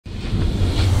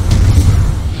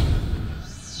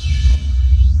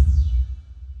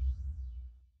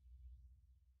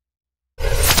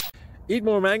Eat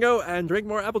more mango and drink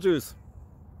more apple juice.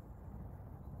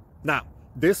 Now,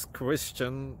 this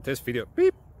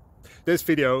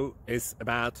video is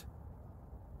about...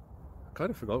 I kind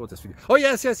of forgot what this video... Oh,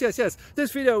 yes.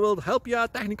 This video will help you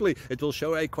out technically. It will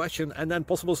show a question and then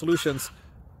possible solutions.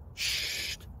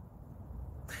 Shh.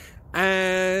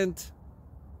 And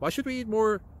why should we eat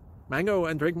more mango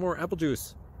and drink more apple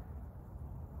juice?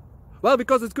 Well,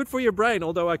 because it's good for your brain,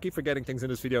 although I keep forgetting things in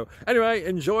this video. Anyway,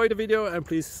 enjoy the video and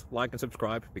please like and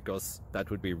subscribe, because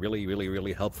that would be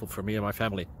really helpful for me and my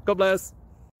family. God bless!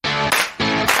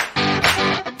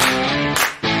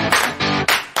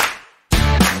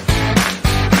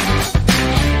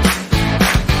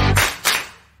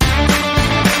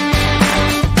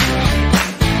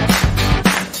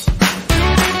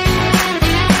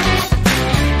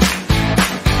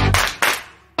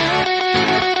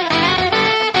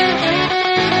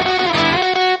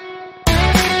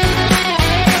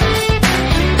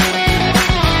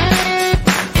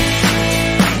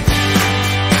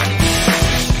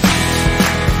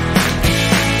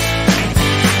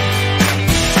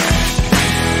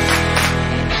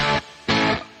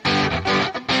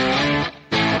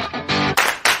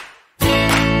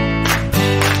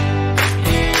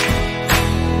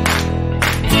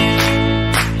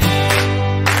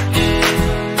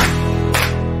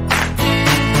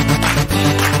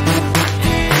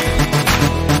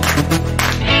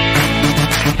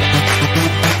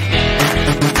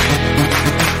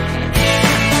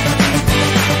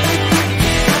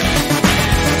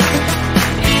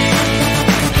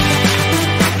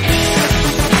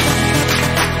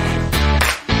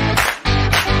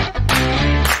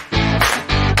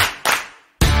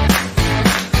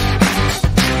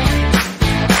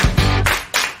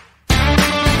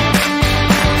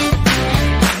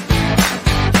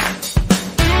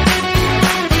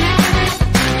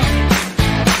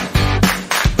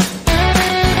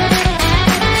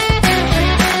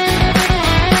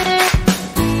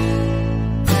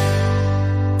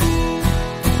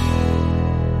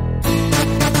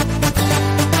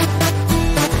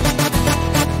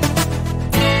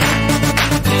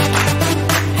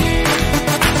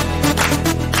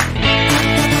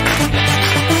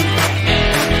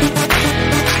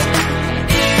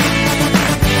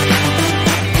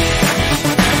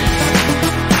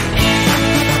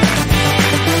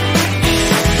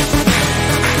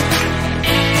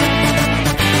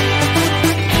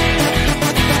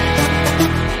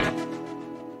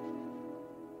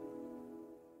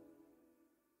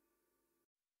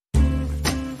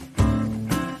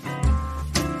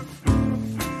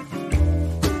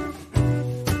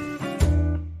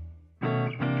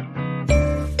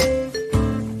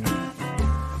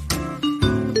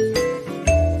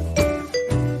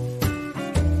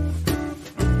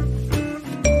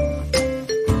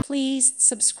 Please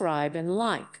subscribe and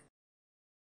like.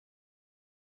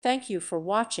 Thank you for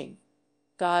watching.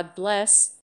 God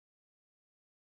bless.